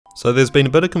So there's been a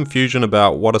bit of confusion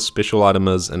about what a special item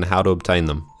is and how to obtain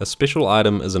them. A special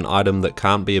item is an item that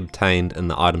can't be obtained in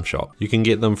the item shop. You can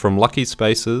get them from lucky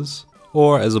spaces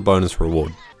or as a bonus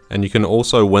reward. And you can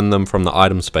also win them from the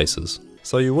item spaces.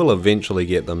 So you will eventually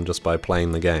get them just by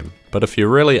playing the game. But if you're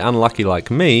really unlucky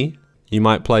like me, you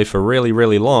might play for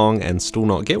really long and still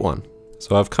not get one.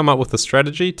 So I've come up with a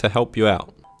strategy to help you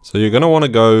out. So you're going to want to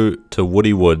go to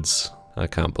Woody Woods. I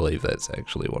can't believe that's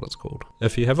actually what it's called.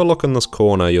 If you have a look in this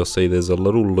corner, you'll see there's a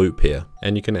little loop here,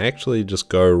 and you can actually just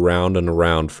go round and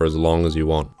around for as long as you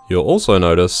want. You'll also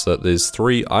notice that there's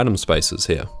 3 item spaces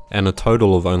here, and a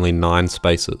total of only 9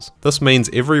 spaces. This means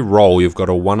every roll you've got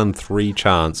a 1 in 3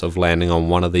 chance of landing on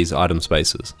one of these item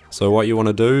spaces. So what you want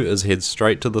to do is head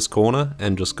straight to this corner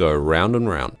and just go round and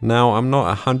round. Now I'm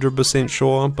not 100%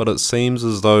 sure, but it seems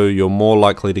as though you're more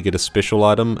likely to get a special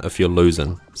item if you're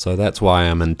losing. So that's why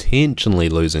I'm intentionally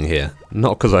losing here.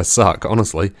 Not because I suck,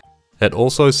 honestly. It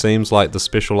also seems like the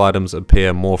special items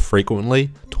appear more frequently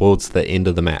towards the end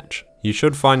of the match. You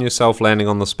should find yourself landing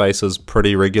on the spaces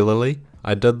pretty regularly.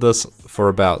 I did this for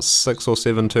about 6 or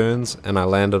 7 turns and I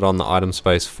landed on the item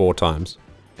space 4 times.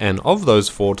 And of those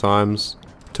 4 times,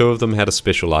 2 of them had a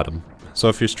special item. So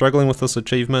if you're struggling with this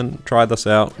achievement, try this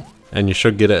out and you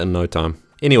should get it in no time.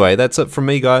 Anyway, that's it from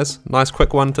me guys. Nice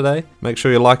quick one today. Make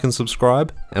sure you like and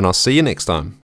subscribe and I'll see you next time.